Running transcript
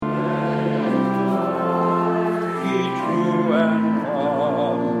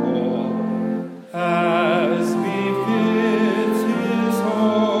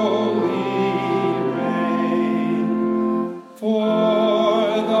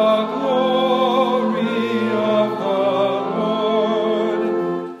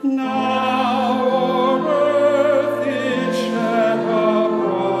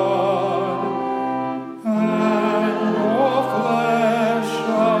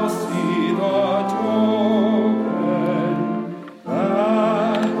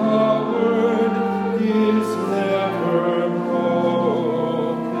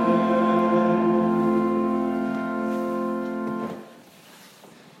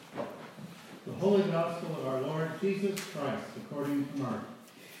Holy Gospel of our Lord Jesus Christ, according to Mark.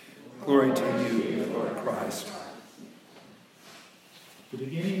 Glory to you, Lord Christ. The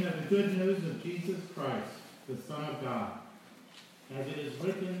beginning of the good news of Jesus Christ, the Son of God, as it is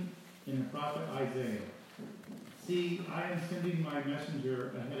written in the prophet Isaiah. See, I am sending my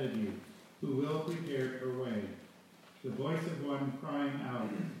messenger ahead of you, who will prepare your way. The voice of one crying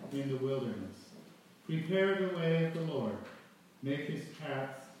out in the wilderness, prepare the way of the Lord, make his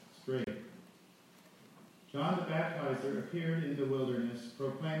paths straight. John the Baptizer appeared in the wilderness,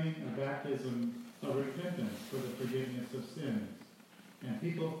 proclaiming a baptism of repentance for the forgiveness of sins. And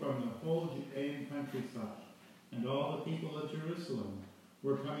people from the whole Judean countryside and all the people of Jerusalem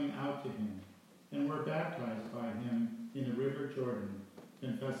were coming out to him and were baptized by him in the river Jordan,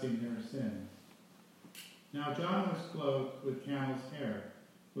 confessing their sins. Now John was clothed with camel's hair,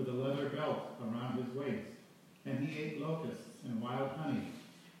 with a leather belt around his waist, and he ate locusts and wild honey.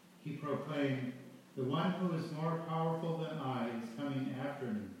 He proclaimed, the one who is more powerful than I is coming after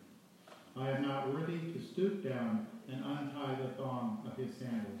me. I am not worthy to stoop down and untie the thong of his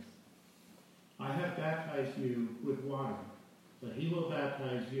sandals. I have baptized you with water, but he will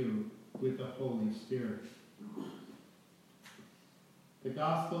baptize you with the Holy Spirit. The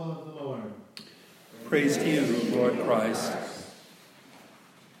Gospel of the Lord. Praise to you, Lord Christ.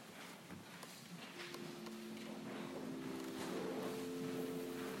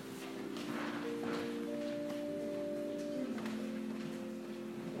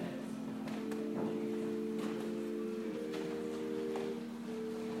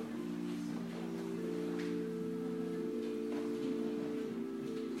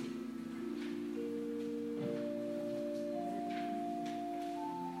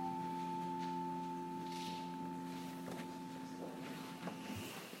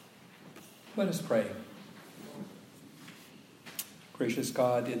 Let us pray. Gracious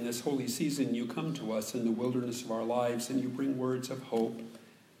God, in this holy season you come to us in the wilderness of our lives and you bring words of hope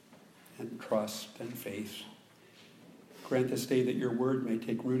and trust and faith. Grant this day that your word may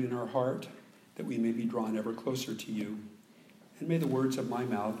take root in our heart, that we may be drawn ever closer to you. And may the words of my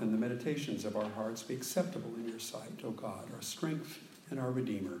mouth and the meditations of our hearts be acceptable in your sight, O God, our strength and our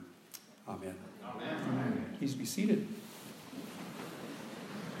Redeemer. Amen. Amen. Amen. Please be seated.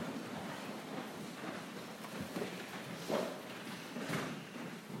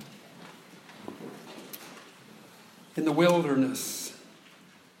 In the wilderness,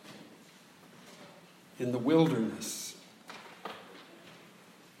 in the wilderness,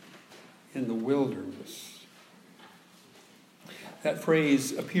 in the wilderness. That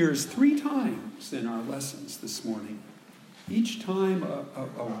phrase appears 3 times in our lessons this morning. Each time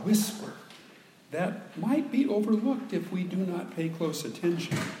a whisper that might be overlooked if we do not pay close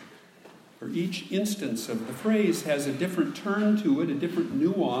attention. For each instance of the phrase has a different turn to it, a different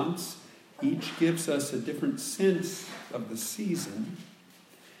nuance. Each gives us a different sense of the season.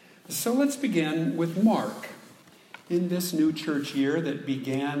 So let's begin with Mark. In this new church year that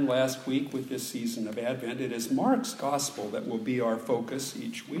began last week with this season of Advent, it is Mark's gospel that will be our focus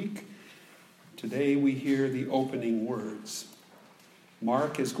each week. Today we hear the opening words.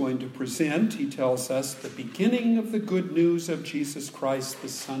 Mark is going to present, he tells us, the beginning of the good news of Jesus Christ, the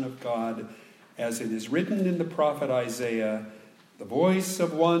Son of God, as it is written in the prophet Isaiah, the voice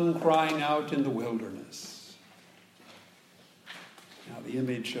of one crying out in the wilderness. Now, the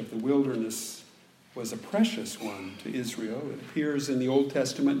image of the wilderness was a precious one to Israel. It appears in the Old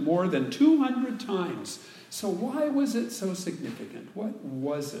Testament more than 200 times. So why was it so significant? What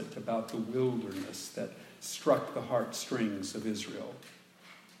was it about the wilderness that struck the heartstrings of Israel?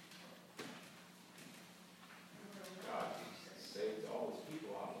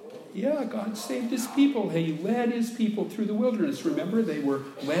 Yeah, God saved his people. He led his people through the wilderness. Remember, they were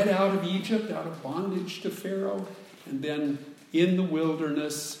led out of Egypt, out of bondage to Pharaoh, and then in the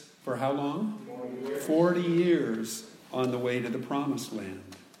wilderness for how long? 40 years on the way to the promised land.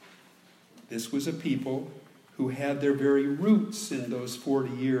 This was a people who had their very roots in those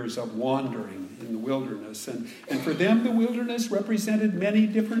 40 years of wandering in the wilderness. And for them, the wilderness represented many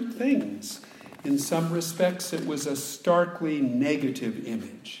different things. In some respects, it was a starkly negative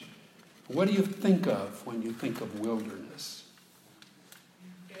image. What do you think of when you think of wilderness?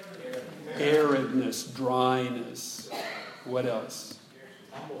 Aridness, dryness. What else?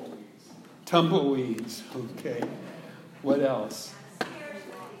 Tumbleweeds. Okay. What else?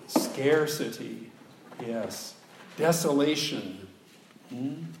 Scarcity. Yes. Desolation.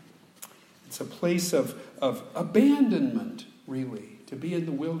 It's a place of abandonment, really. To be in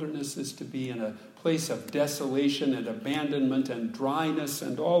the wilderness is to be in a place of desolation and abandonment and dryness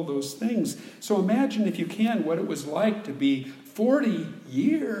and all those things. So imagine, if you can, what it was like to be 40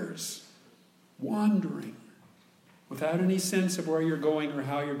 years wandering, without any sense of where you're going or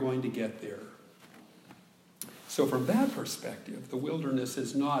how you're going to get there. So from that perspective, the wilderness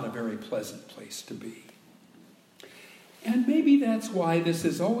is not a very pleasant place to be. And maybe that's why this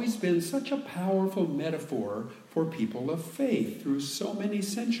has always been such a powerful metaphor for people of faith through so many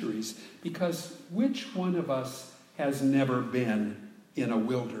centuries. Because which one of us has never been in a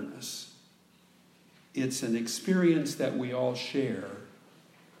wilderness? It's an experience that we all share.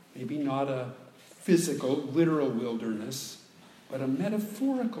 Maybe not a physical, literal wilderness, but a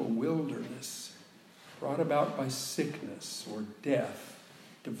metaphorical wilderness brought about by sickness or death,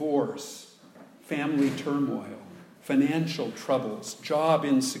 divorce, family turmoil, financial troubles, job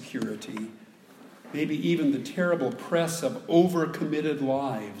insecurity, maybe even the terrible press of overcommitted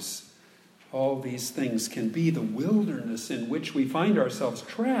lives. All these things can be the wilderness in which we find ourselves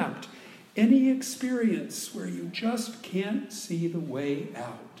trapped. Any experience where you just can't see the way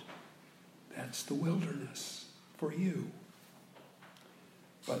out, that's the wilderness for you.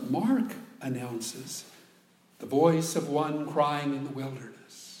 But Mark announces the voice of one crying in the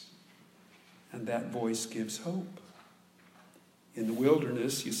wilderness, and that voice gives hope. In the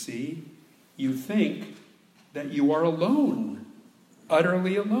wilderness, you see, you think that you are alone,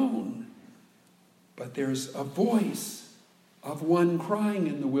 utterly alone. But there's a voice of one crying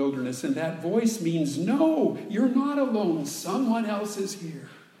in the wilderness, and that voice means, no, you're not alone. Someone else is here.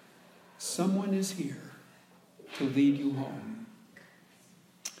 Someone is here to lead you home.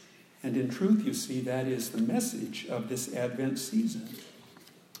 And in truth, you see, that is the message of this Advent season.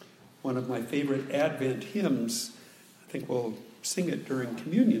 One of my favorite Advent hymns, I think we'll sing it during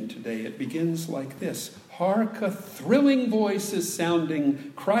communion today. It begins like this: hark, a thrilling voice is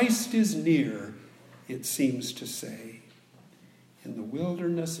sounding, Christ is near, it seems to say. In the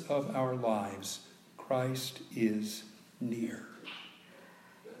wilderness of our lives, Christ is near.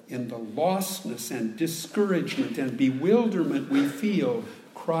 In the lostness and discouragement and bewilderment we feel,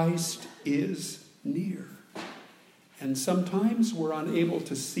 Christ is near. And sometimes we're unable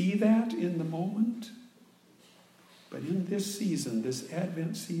to see that in the moment. But in this season, this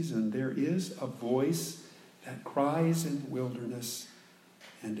Advent season, there is a voice that cries in the wilderness,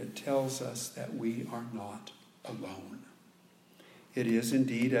 and it tells us that we are not alone. It is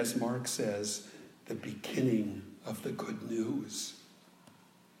indeed, as Mark says, the beginning of the good news.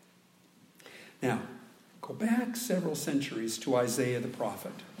 Now, go back several centuries to Isaiah the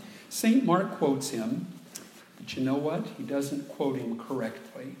prophet. St. Mark quotes him, but you know what? He doesn't quote him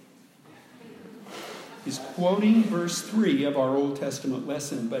correctly. He's quoting verse 3 of our Old Testament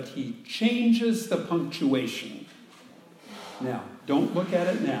lesson, but he changes the punctuation. Now, don't look at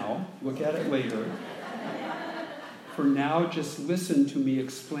it now. Look at it later. For now, just listen to me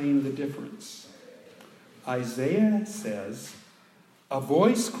explain the difference. Isaiah says, a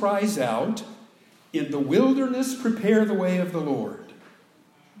voice cries out, in the wilderness prepare the way of the Lord.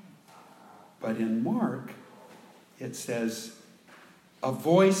 But in Mark, it says, a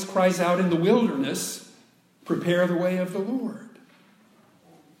voice cries out in the wilderness, prepare the way of the Lord.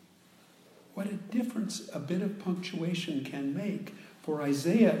 What a difference a bit of punctuation can make. For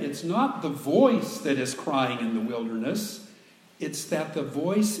Isaiah, it's not the voice that is crying in the wilderness. It's that the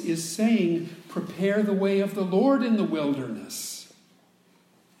voice is saying, prepare the way of the Lord in the wilderness.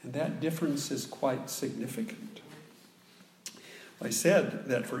 And that difference is quite significant. I said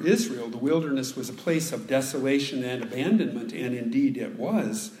that for Israel, the wilderness was a place of desolation and abandonment, and indeed it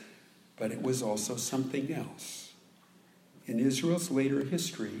was, but it was also something else. In Israel's later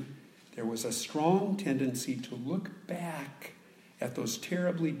history, there was a strong tendency to look back at those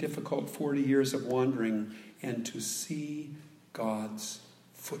terribly difficult 40 years of wandering and to see God's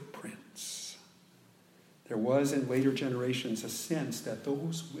footprints. There was in later generations a sense that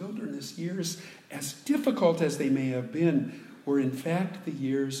those wilderness years, as difficult as they may have been, were in fact the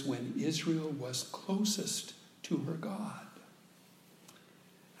years when Israel was closest to her God.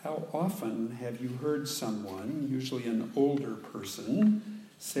 How often have you heard someone, usually an older person,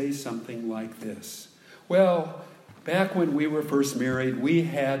 say something like this? Well, back when we were first married, we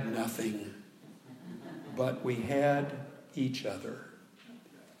had nothing, but we had each other,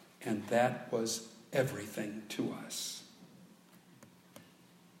 and that was everything to us.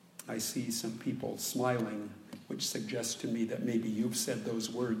 I see some people smiling, which suggests to me that maybe you've said those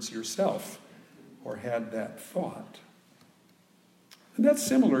words yourself or had that thought. And that's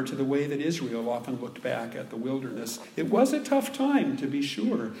similar to the way that Israel often looked back at the wilderness. It was a tough time, to be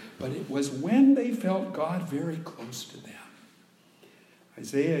sure, but it was when they felt God very close to them.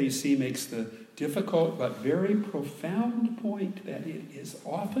 Isaiah, you see, makes the difficult but very profound point that it is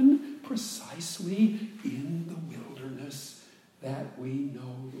often precisely in the wilderness that we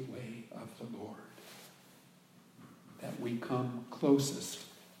know the way of the Lord. That we come closest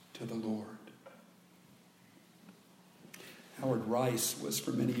to the Lord. Howard Rice was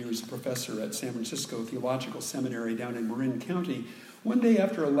for many years a professor at San Francisco Theological Seminary down in Marin County. One day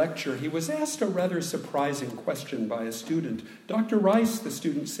after a lecture, he was asked a rather surprising question by a student. "Dr. Rice," the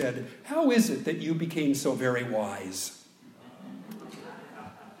student said, "how is it that you became so very wise?"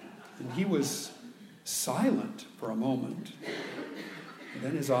 And he was silent for a moment. And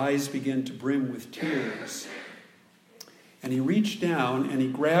then his eyes began to brim with tears. And he reached down and he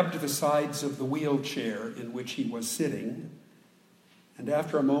grabbed the sides of the wheelchair in which he was sitting. And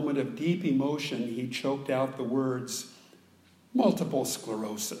after a moment of deep emotion, he choked out the words, "Multiple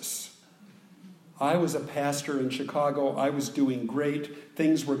sclerosis." I was a pastor in Chicago. I was doing great.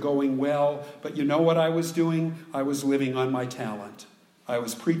 Things were going well. But you know what I was doing? I was living on my talent. I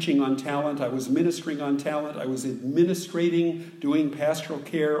was preaching on talent. I was ministering on talent. I was administrating, doing pastoral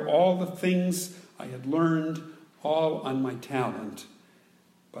care, all the things I had learned, all on my talent.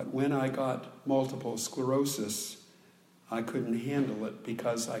 But when I got multiple sclerosis, I couldn't handle it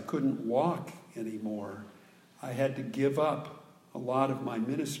because I couldn't walk anymore. I had to give up a lot of my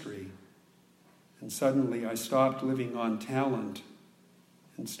ministry. And suddenly I stopped living on talent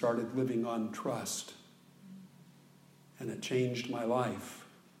and started living on trust. And it changed my life.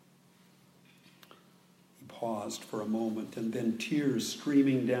 He paused for a moment, and then tears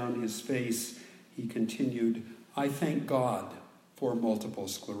streaming down his face, he continued, "I thank God for multiple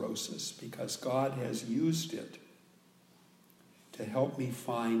sclerosis because God has used it to help me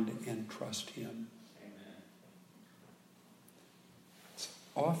find and trust Him." Amen. It's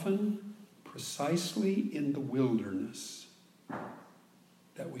often precisely in the wilderness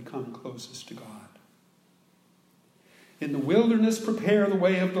that we come closest to God. In the wilderness, prepare the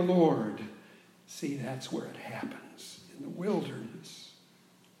way of the Lord. See, that's where it happens, in the wilderness.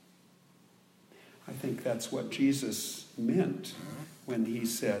 I think that's what Jesus meant when he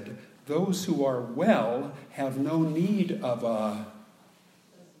said, "Those who are well have no need of a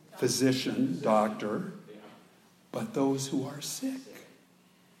physician, doctor, but those who are sick."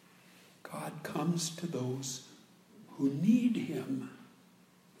 God comes to those who need Him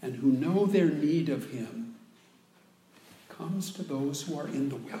and who know their need of Him. Comes to those who are in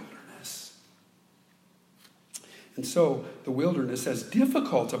the wilderness. And so the wilderness, as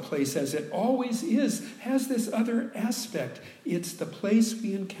difficult a place as it always is, has this other aspect. It's the place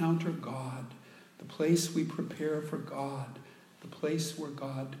we encounter God, the place we prepare for God, the place where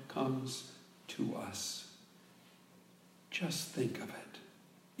God comes to us. Just think of it.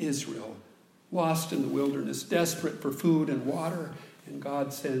 Israel, lost in the wilderness, desperate for food and water, and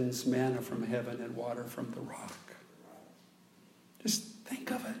God sends manna from heaven and water from the rock. Just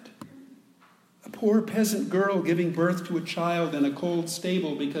think of it. A poor peasant girl giving birth to a child in a cold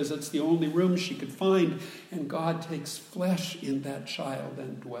stable because it's the only room she could find, and God takes flesh in that child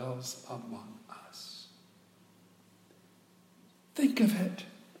and dwells among us. Think of it.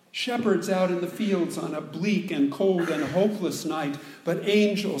 Shepherds out in the fields on a bleak and cold and hopeless night, but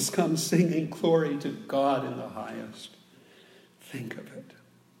angels come singing glory to God in the highest. Think of it.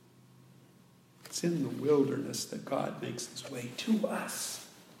 It's in the wilderness that God makes His way to us.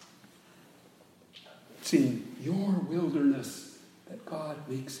 It's in your wilderness that God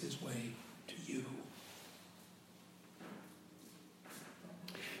makes His way to you.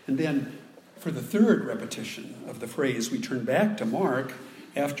 And then, for the third repetition of the phrase, we turn back to Mark.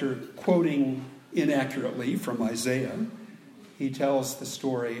 After quoting inaccurately from Isaiah, he tells the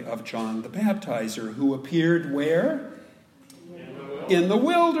story of John the Baptizer, who appeared where? In the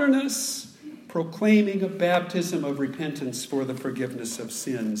wilderness, proclaiming a baptism of repentance for the forgiveness of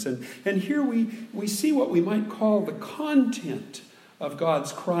sins. And here we see what we might call the content of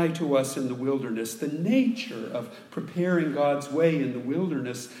God's cry to us in the wilderness, the nature of preparing God's way in the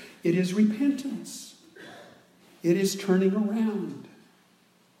wilderness. It is repentance. It is turning around.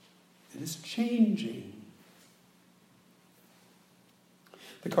 It is changing.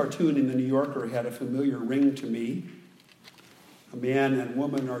 The cartoon in the New Yorker had a familiar ring to me. A man and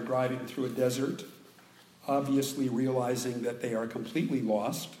woman are driving through a desert, obviously realizing that they are completely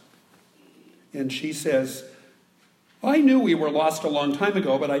lost. And she says, "I knew we were lost a long time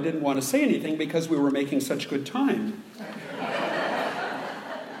ago, but I didn't want to say anything because we were making such good time."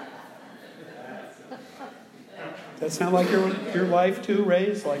 Does that sound like your life too,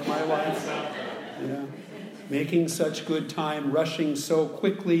 Ray's? Like my life? Yeah. Making such good time, rushing so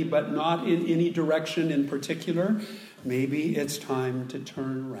quickly, but not in any direction in particular. Maybe it's time to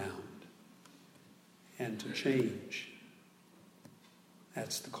turn around and to change.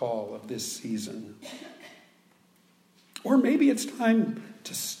 That's the call of this season. Or maybe it's time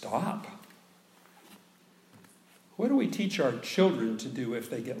to stop. What do we teach our children to do if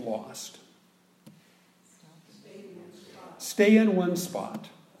they get lost? Stay in one spot.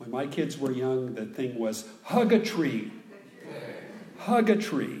 When my kids were young, the thing was hug a tree. Hug a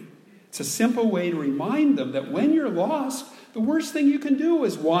tree. It's a simple way to remind them that when you're lost, the worst thing you can do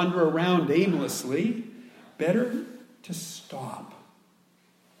is wander around aimlessly. Better to stop,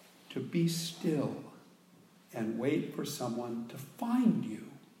 to be still, and wait for someone to find you.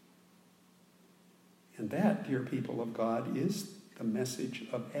 And that, dear people of God, is the message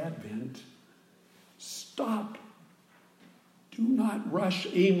of Advent. Stop. Do not rush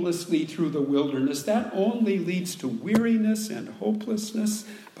aimlessly through the wilderness. That only leads to weariness and hopelessness.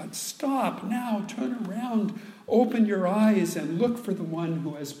 But stop now, turn around, open your eyes, and look for the one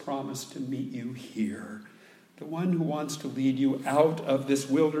who has promised to meet you here. The one who wants to lead you out of this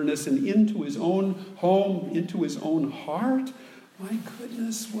wilderness and into his own home, into his own heart. My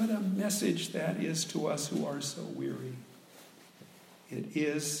goodness, what a message that is to us who are so weary. It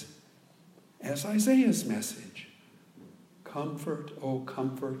is, as Isaiah's message, comfort, O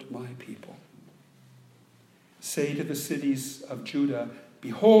comfort my people. Say to the cities of Judah,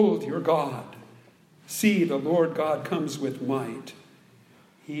 behold your God. See, the Lord God comes with might.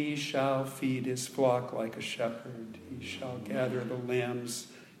 He shall feed his flock like a shepherd. He shall gather the lambs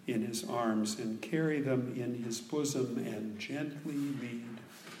in his arms and carry them in his bosom and gently lead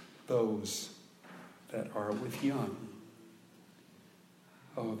those that are with young.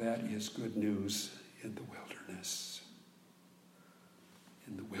 Oh, that is good news in the wilderness.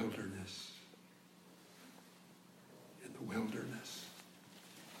 In the wilderness. In the wilderness.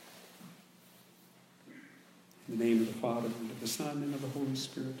 In the name of the Father, and of the Son, and of the Holy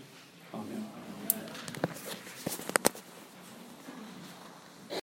Spirit. Amen.